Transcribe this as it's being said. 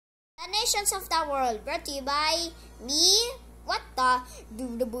The Nations of the World, brought to you by me. What the?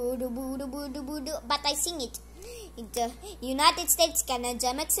 But I sing it. The United States,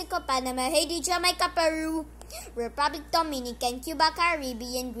 Canada, Mexico, Panama, Haiti, Jamaica, Peru, Republic Dominican, Cuba,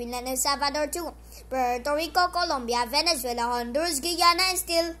 Caribbean, Greenland, El Salvador, too. Puerto Rico, Colombia, Venezuela, Honduras, Guyana, and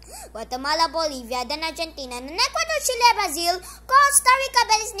still Guatemala, Bolivia, then Argentina, and Ecuador, Chile, Brazil, Costa Rica,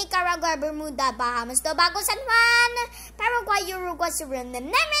 Belize, Nicaragua, Bermuda, Bahamas, Tobago, San Juan, Paraguay, Uruguay,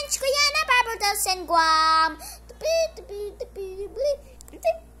 Suriname, Netherlands, Guyana, Barbados, and Guam,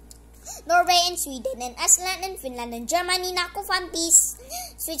 Norway and Sweden and Iceland and Finland and Germany, Naku fan peace,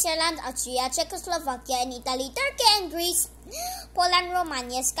 Switzerland, Austria, Czechoslovakia and Italy, Turkey and Greece, Poland,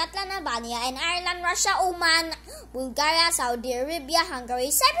 Romania, Scotland, Albania and Ireland, Russia, Oman, Bulgaria, Saudi Arabia, Hungary,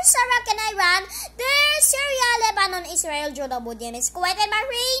 Cyprus, Iraq and Iran, Syria, Lebanon, Israel, Jordan, Yemen, Kuwait and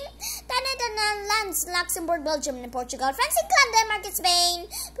Bahrain, the Netherlands, Luxembourg, Belgium and Portugal, France, England, Denmark and Spain,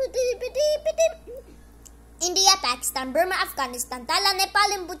 India, Pakistan, Burma, Afghanistan, Thailand, Nepal,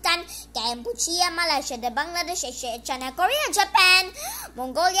 and Bhutan, Cambodia, Malaysia, the Bangladesh, China, Korea, Japan,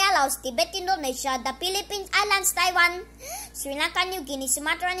 Mongolia, Laos, Tibet, Indonesia, the Philippines, Islands, Taiwan, Sri Lanka, New Guinea,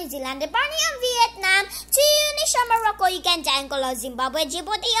 Sumatra, New Zealand, Borneo, Vietnam, Tunisia, Morocco, Uganda, Angola, Zimbabwe,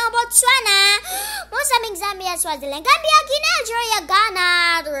 Djibouti, Botswana, Mozambique, Zambia, Swaziland, Gambia, Guinea, Algeria,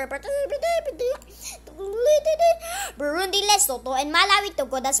 Ghana, Burundi, Lesotho, and Malawi,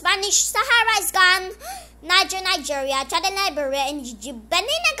 Togo, the Spanish Sahara is gone. Nigeria, Chad and Liberia, and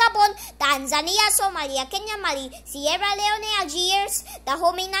Benin and Gabon, Tanzania, Somalia, Kenya, Mali, Sierra Leone, Algiers,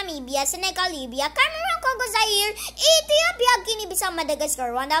 Dahomey, Namibia, Senegal, Libya, Cameroon, Congo, Zaire, Ethiopia, Guinea-Bissau,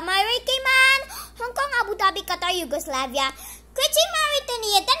 Madagascar, Rwanda, Cayman, Hong Kong, Abu Dhabi, Qatar, Yugoslavia, Kuwait,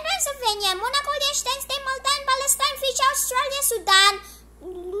 Mauritania, Pennsylvania, Monaco, Liechtenstein, Malta, and Palestine, Fiji, Australia, Sudan.